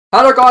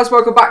Hello guys,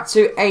 welcome back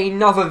to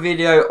another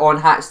video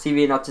on Hats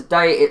TV. Now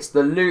today it's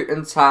the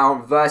Luton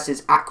Town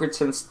versus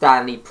Accrington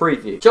Stanley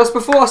preview. Just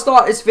before I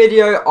start this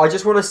video, I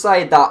just want to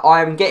say that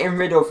I am getting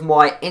rid of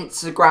my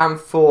Instagram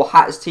for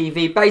Hats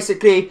TV.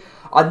 Basically,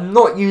 I'm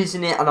not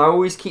using it and I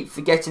always keep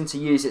forgetting to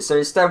use it. So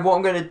instead what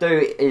I'm going to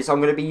do is I'm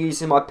going to be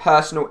using my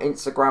personal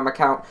Instagram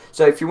account.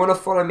 So if you want to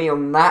follow me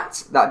on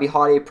that, that'd be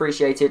highly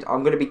appreciated.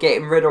 I'm going to be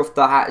getting rid of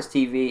the Hats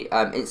TV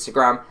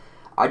Instagram.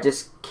 I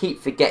just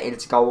keep forgetting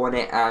to go on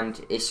it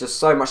and it's just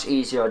so much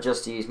easier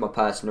just to use my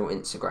personal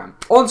Instagram.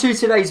 On to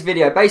today's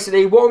video.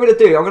 Basically, what I'm going to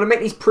do, I'm going to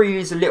make these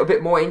previews a little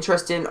bit more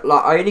interesting.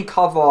 Like, I only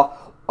cover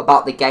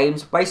about the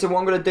games. Basically,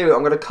 what I'm going to do, I'm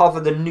going to cover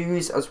the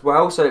news as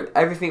well. So,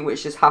 everything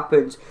which has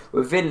happened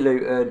within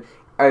Luton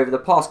over the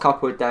past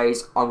couple of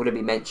days, I'm going to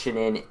be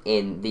mentioning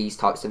in these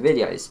types of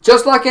videos.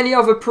 Just like any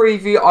other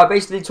preview, I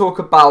basically talk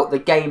about the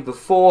game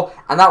before,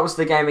 and that was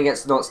the game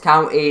against Notts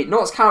County.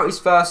 Notts County's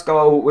first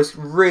goal was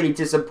really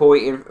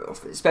disappointing,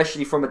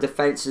 especially from a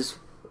defensive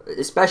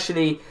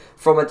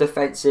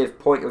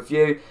point of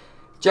view.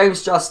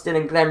 James Justin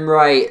and Glenn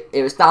Ray,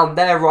 it was down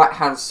their right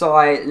hand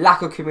side.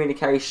 Lack of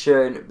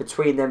communication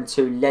between them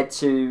two led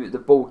to the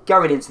ball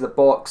going into the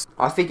box.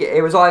 I think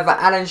it was either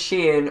Alan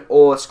Sheehan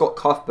or Scott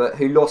Cuthbert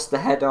who lost the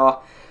header,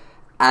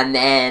 and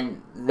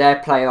then their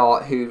player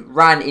who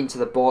ran into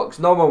the box.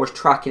 No one was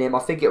tracking him. I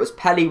think it was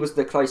Pelly was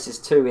the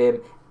closest to him,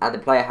 and the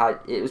player had,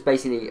 it was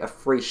basically a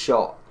free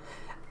shot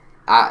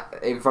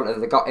in front of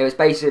the goal. It was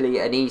basically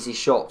an easy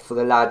shot for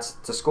the lads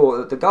to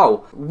score the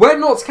goal. When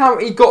Notts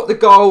County got the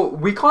goal,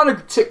 we kind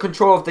of took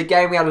control of the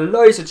game. We had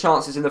loads of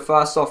chances in the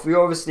first half. We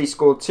obviously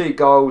scored 2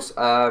 goals.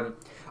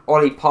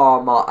 Ollie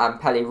Palmer and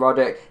Pelly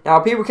Ruddock. Now,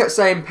 people kept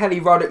saying Pelly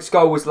Ruddock's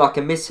goal was like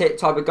a miss-hit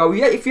type of goal.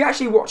 Yeah, if you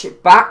actually watch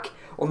it back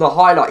on the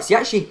highlights, he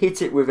actually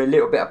hit it with a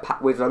little bit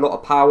of with a lot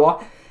of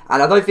power.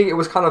 And I don't think it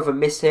was kind of a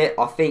miss-hit.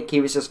 I think he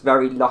was just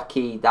very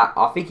lucky that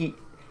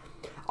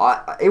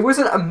it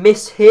wasn't a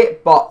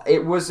miss-hit, but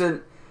it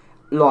wasn't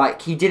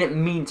like he didn't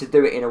mean to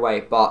do it in a way,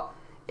 but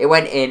it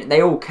went in.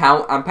 They all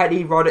count, and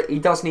Pelly Ruddock, he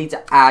does need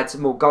to add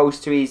more goals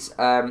to his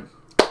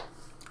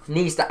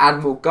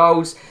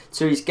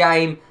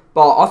game.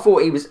 But I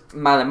thought he was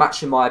man of the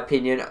match in my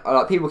opinion.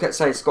 Like, people kept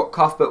saying Scott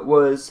Cuthbert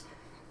was.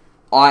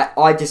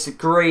 I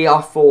disagree.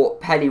 I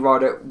thought Pelly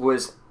Ruddock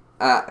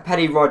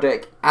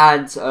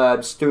and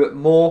Stuart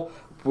Moore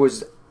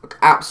was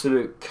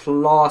absolute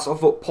class. I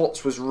thought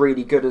Potts was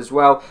really good as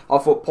well. I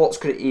thought Potts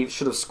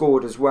should have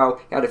scored as well.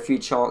 He had a few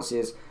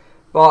chances,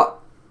 but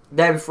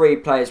them 3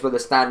 players were the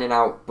standing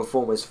out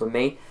performers for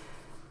me.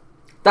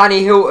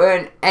 Danny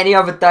Hilton, any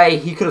other day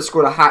he could have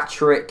scored a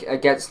hat-trick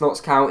against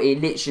Notts County.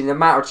 Literally the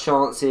amount of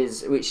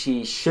chances which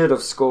he should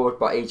have scored,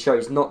 but he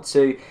chose not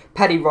to.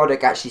 Pelly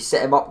Ruddock actually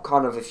set him up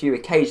kind of a few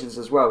occasions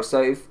as well.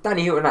 So if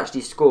Danny Hilton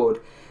actually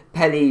scored,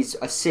 Pelly's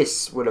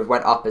assists would have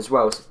went up as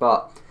well.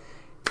 But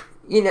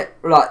you know,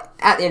 like,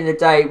 at the end of the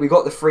day, we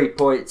got the 3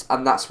 points,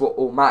 and that's what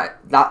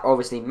that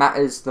obviously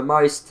matters the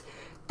most.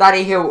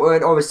 Danny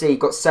Hilton obviously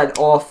got sent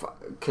off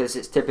because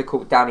it's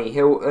typical Danny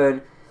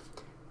Hilton.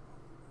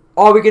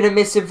 Are we going to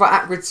miss him for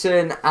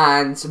Accrington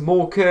and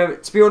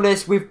Morecambe? To be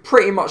honest, we've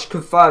pretty much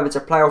confirmed it's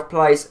a playoff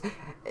place.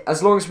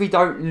 As long as we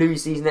don't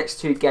lose these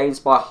next 2 games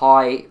by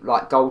high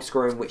goal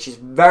scoring, which is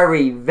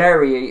very,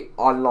 very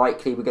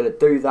unlikely we're going to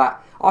do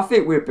that, I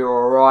think we'll be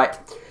alright.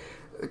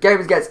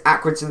 Game against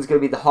Accrington is going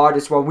to be the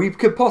hardest one. We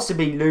could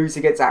possibly lose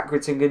against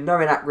Accrington. And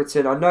knowing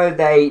Accrington, I know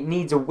they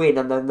need a win,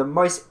 and they're the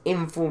most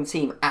informed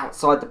team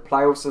outside the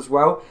playoffs as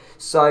well.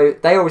 So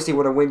they obviously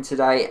want to win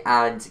today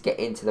and get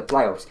into the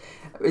playoffs.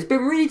 It's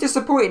been really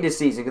disappointing this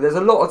season because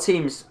there's a lot of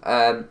teams.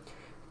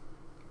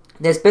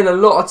 There's been a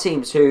lot of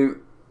teams who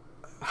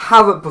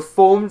haven't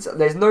performed.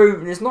 There's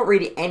not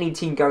really any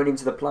team going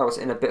into the playoffs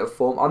in a bit of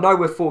form. I know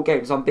we're 4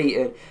 games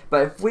unbeaten,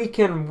 but if we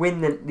can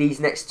win these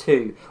next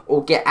 2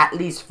 or get at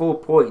least 4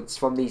 points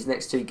from these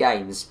next 2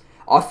 games,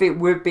 I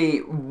think we'd be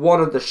one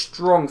of the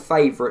strong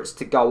favourites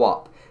to go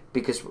up,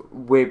 because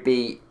we're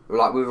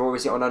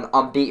obviously on an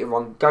unbeaten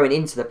run going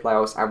into the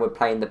playoffs and we're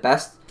playing the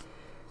best.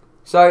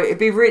 So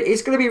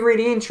it's going to be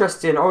really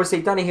interesting.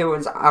 Obviously, Danny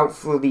Hilton's out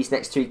for these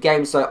next 2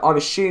 games, so I'm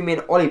assuming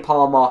Ollie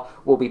Palmer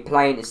will be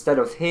playing instead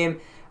of him.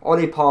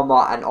 Ollie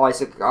Palmer and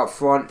Isaac up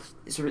front.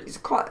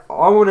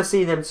 I want to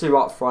see them 2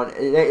 up front.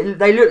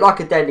 They look like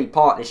a deadly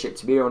partnership,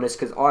 to be honest,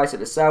 because Isaac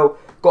Lascelles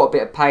got a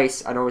bit of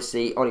pace, and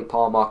obviously Ollie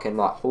Palmer can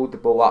hold the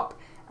ball up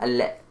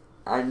and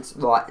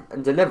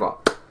deliver.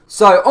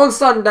 So on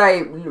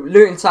Sunday,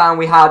 Luton Town,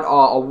 we had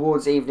our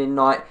awards evening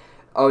night.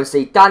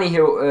 Obviously, Danny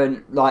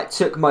Hilton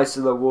took most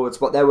of the awards,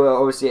 but there were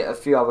obviously a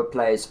few other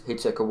players who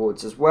took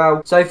awards as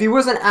well. So if you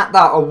wasn't at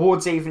that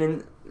awards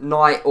evening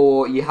night,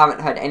 or you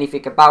haven't heard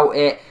anything about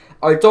it,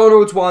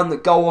 O'Donnell's won the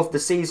Goal of the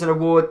Season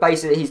award.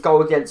 Basically, his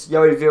goal against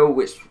Yeovil,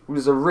 which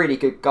was a really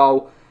good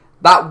goal,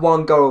 that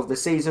won Goal of the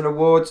Season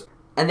award.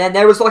 And then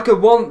there was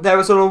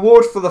an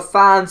award for the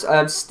fans.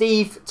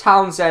 Steve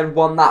Townsend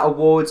won that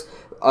award.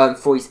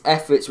 for his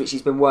efforts which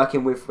he's been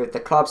working with the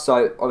club.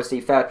 So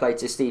obviously fair play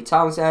to Steve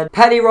Townsend.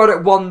 Pelly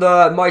Roddick won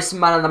the most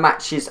man of the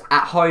matches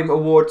at home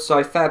award,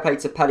 so fair play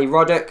to Pelly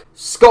Roddick.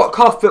 Scott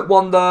Cuthbert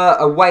won the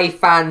away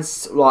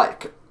fans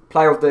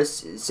player of the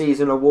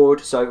season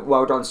award, so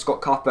well done Scott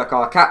Cuthbert,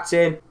 our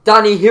captain.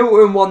 Danny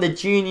Hilton won the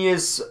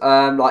juniors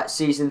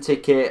season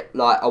ticket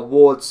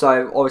award,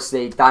 so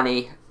obviously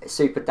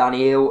Super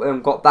Danny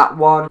Hilton got that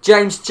one.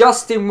 James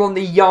Justin won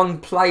the Young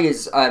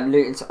Players,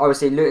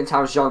 Luton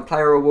Town's Young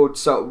Player Award,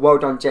 so well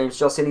done James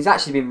Justin. He's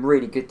actually been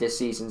really good this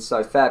season,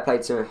 so fair play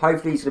to him.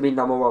 Hopefully he's going to be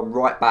 #1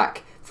 right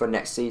back for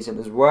next season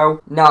as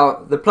well. Now,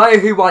 the player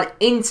who won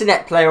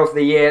Internet Player of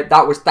the Year,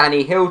 that was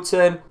Danny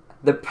Hilton.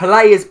 The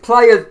Players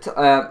Player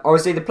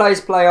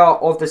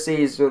of the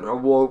Season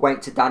award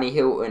went to Danny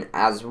Hilton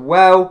as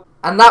well.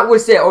 And that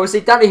was it.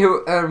 Obviously, Danny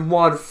Hilton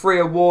won 3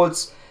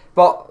 awards.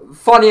 But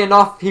funny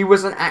enough, he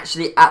wasn't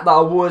actually at that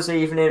awards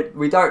evening.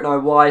 We don't know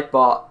why,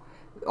 but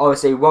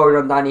obviously, well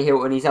done Danny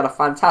Hilton. He's had a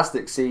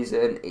fantastic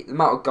season. The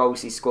amount of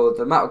goals he scored,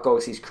 the amount of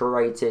goals he's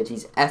created,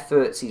 his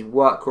efforts, his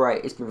work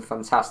rate, it's been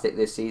fantastic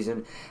this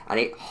season. And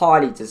he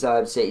highly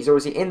deserves it. He's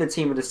obviously in the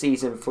team of the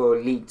season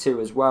for League 2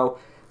 as well.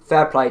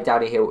 Fair play,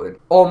 Danny Hilton.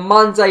 On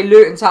Monday,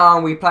 Luton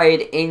Town, we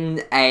played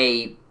in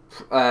a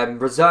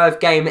reserve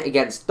game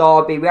against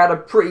Derby. We had a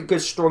pretty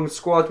good, strong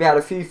squad. We had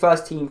a few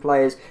first-team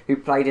players who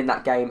played in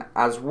that game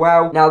as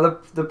well. Now,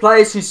 the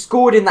players who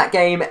scored in that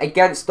game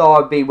against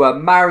Derby were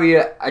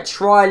Marriott, a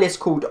trialist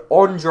called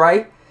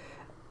Andre,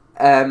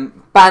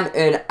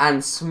 Banton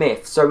and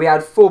Smith. So we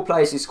had 4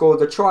 players who scored.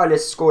 The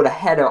trialist scored a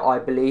header, I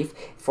believe,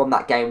 from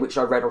that game, which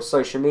I read on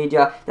social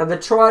media. Now, the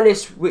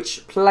trialist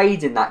which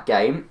played in that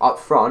game up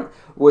front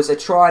was a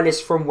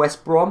trialist from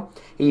West Brom.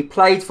 He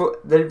played for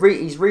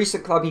his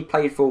recent club he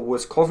played for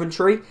was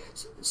Coventry,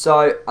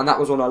 and that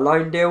was on a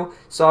loan deal.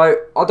 So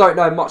I don't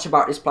know much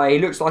about this player. He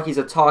looks like he's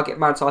a target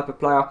man type of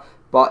player.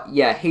 But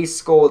yeah, he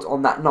scored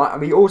on that night.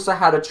 And we also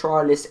had a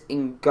trialist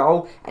in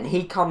goal, and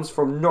he comes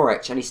from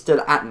Norwich, and he's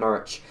still at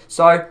Norwich.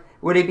 So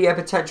would he be a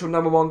potential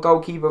 #1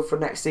 goalkeeper for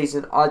next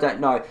season? I don't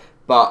know.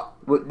 But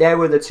there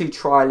were the 2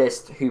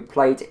 trialists who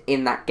played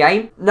in that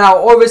game.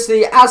 Now,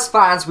 obviously, as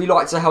fans, we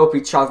like to help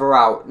each other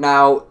out.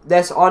 Now,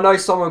 I know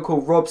someone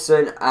called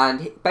Robson,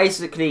 and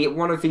basically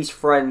one of his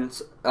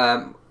friends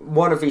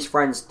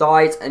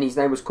died, and his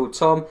name was called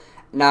Tom.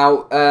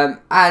 Now,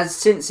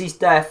 since his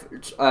death,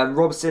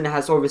 Robson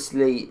has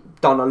obviously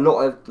done a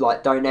lot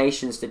of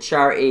donations to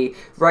charity,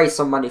 raised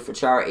some money for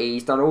charity.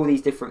 He's done all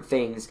these different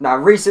things. Now,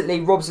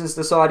 recently, Robson's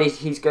decided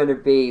he's going to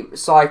be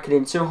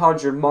cycling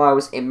 200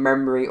 miles in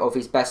memory of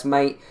his best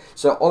mate.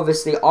 So,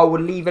 obviously, I will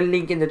leave a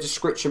link in the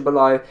description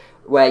below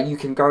where you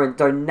can go and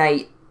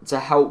donate to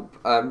help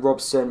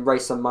Robson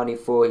raise some money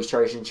for his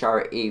chosen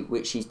charity,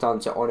 which he's done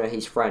to honour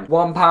his friend.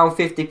 £1,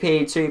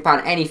 50p,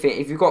 £2, anything.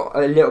 If you've got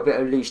a little bit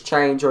of loose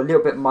change or a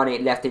little bit of money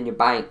left in your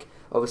bank,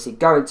 obviously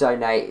go and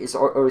donate. It's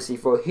obviously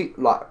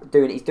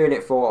he's doing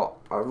it for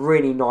a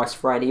really nice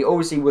friend. He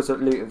obviously was a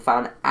Luton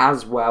fan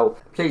as well.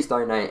 Please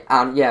donate.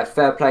 And yeah,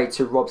 fair play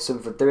to Robson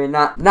for doing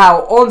that.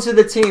 Now, on to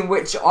the team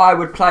which I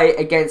would play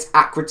against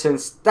Accrington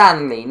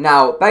Stanley.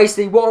 Now,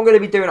 basically what I'm going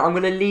to be doing, I'm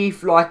going to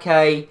leave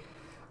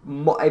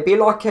it'd be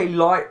like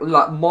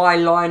my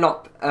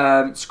lineup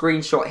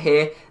screenshot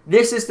here.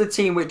 This is the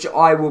team which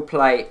I will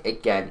play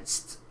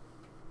against.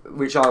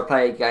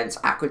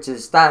 Accrington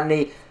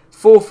Stanley.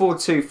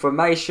 4-4-2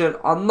 formation.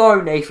 I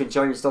know Nathan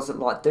Jones doesn't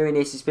like doing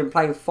this. He's been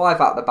playing 5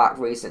 out the back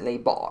recently,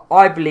 but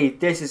I believe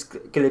this is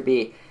going to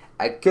be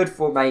a good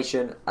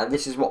formation, and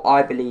this is what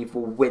I believe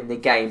will win the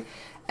game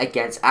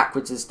against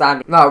Accrington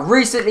Stanley. Now,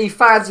 recently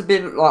fans have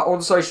been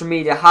on social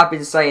media have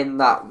been saying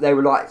that they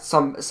were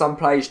some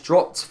players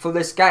dropped for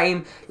this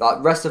game,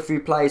 rest a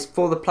few players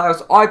for the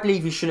playoffs. I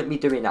believe you shouldn't be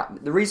doing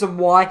that. The reason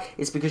why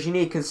is because you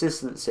need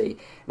consistency.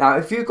 Now,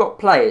 if you've got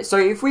players, so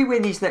if we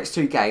win these next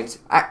 2 games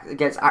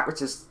against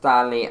Accrington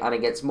Stanley and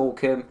against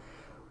Morecambe,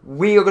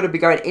 we are going to be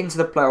going into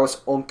the playoffs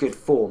on good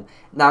form.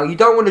 Now, you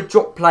don't want to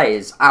drop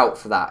players out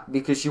for that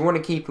because you want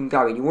to keep them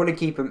going. You want to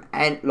keep them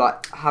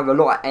have a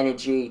lot of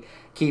energy,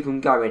 keep them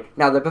going.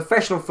 Now, they're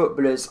professional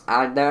footballers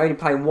and they're only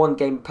playing 1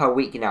 game per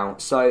week now,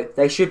 so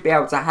they should be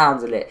able to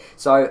handle it.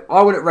 So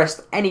I wouldn't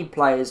rest any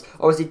players.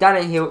 Obviously,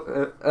 Danny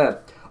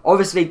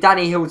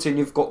Hilton,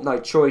 you've got no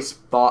choice,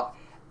 but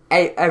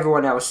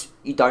everyone else,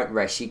 you don't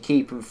rest. You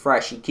keep them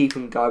fresh, you keep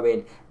them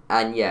going,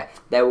 and yeah,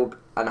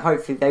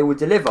 hopefully they will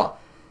deliver.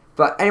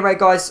 But anyway,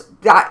 guys,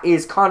 that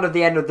is kind of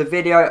the end of the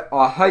video.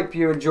 I hope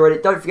you enjoyed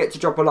it. Don't forget to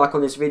drop a like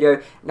on this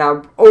video.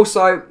 Now,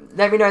 also,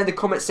 let me know in the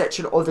comment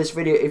section of this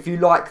video if you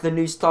like the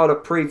new style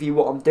of preview,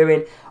 what I'm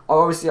doing.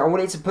 Obviously, I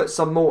wanted to put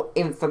some more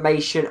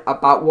information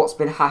about what's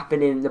been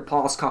happening in the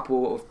past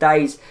couple of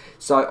days.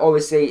 So,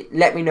 obviously,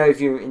 let me know if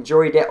you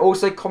enjoyed it.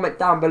 Also, comment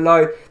down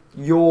below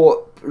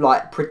your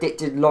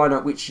predicted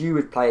lineup which you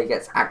would play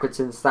against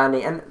Accrington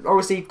Stanley, and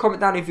obviously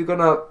comment down if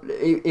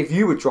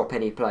you would drop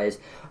any players.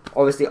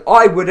 Obviously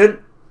I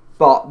wouldn't,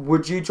 but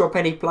would you drop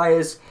any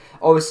players?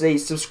 Obviously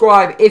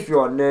subscribe if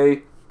you are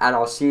new, and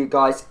I'll see you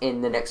guys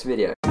in the next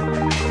video.